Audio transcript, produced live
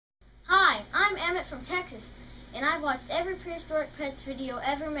Emmett from Texas, and I've watched every Prehistoric Pets video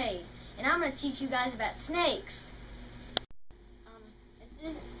ever made, and I'm going to teach you guys about snakes.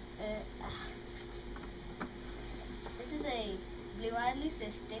 This is a blue-eyed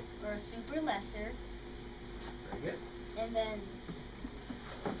leucistic, or a super lesser. Very good. And then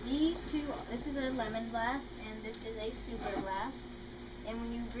these two, this is a lemon blast, and this is a super blast. And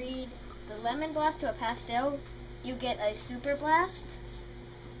when you breed the lemon blast to a pastel, you get a super blast.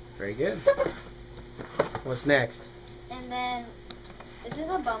 Very good. What's next? And then this is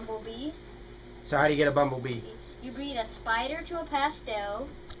a bumblebee. So how do you get a bumblebee? You breed a spider to a pastel.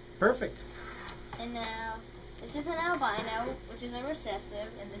 Perfect. And now this is an albino, which is a recessive,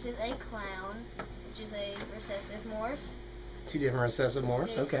 and this is a clown, which is a recessive morph. Two different recessive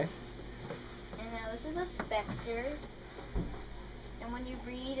morphs. Okay. And now this is a specter. And when you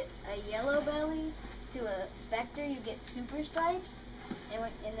breed a yellow belly to a specter, you get super stripes.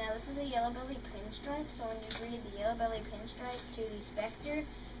 And now this is a yellow belly pinstripe. So when you breed the yellow belly pinstripe to the specter,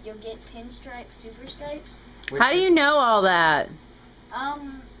 you'll get pinstripe super stripes. How do you know all that?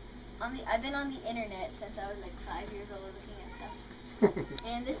 I've been on the internet since I was like 5 years old looking at stuff.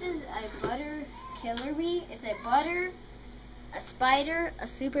 And this is a butter killer bee. It's a butter, a spider, a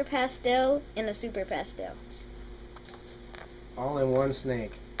super pastel, and a super pastel. All in one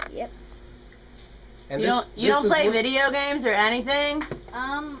snake. Yep. And you don't play video games or anything?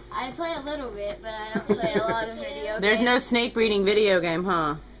 I play a little bit, but I don't play a lot of video games. There's no snake breeding video game,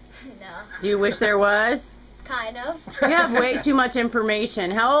 huh? No. Do you wish there was? Kind of. You have way too much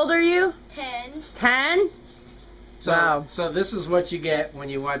information. How old are you? 10. 10? So, wow. So this is what you get when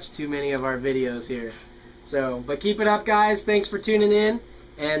you watch too many of our videos here. So, but keep it up, guys. Thanks for tuning in.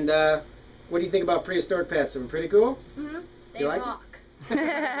 And what do you think about Prehistoric Pets? Are we pretty cool? Mm-hmm. They You like rock.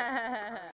 It?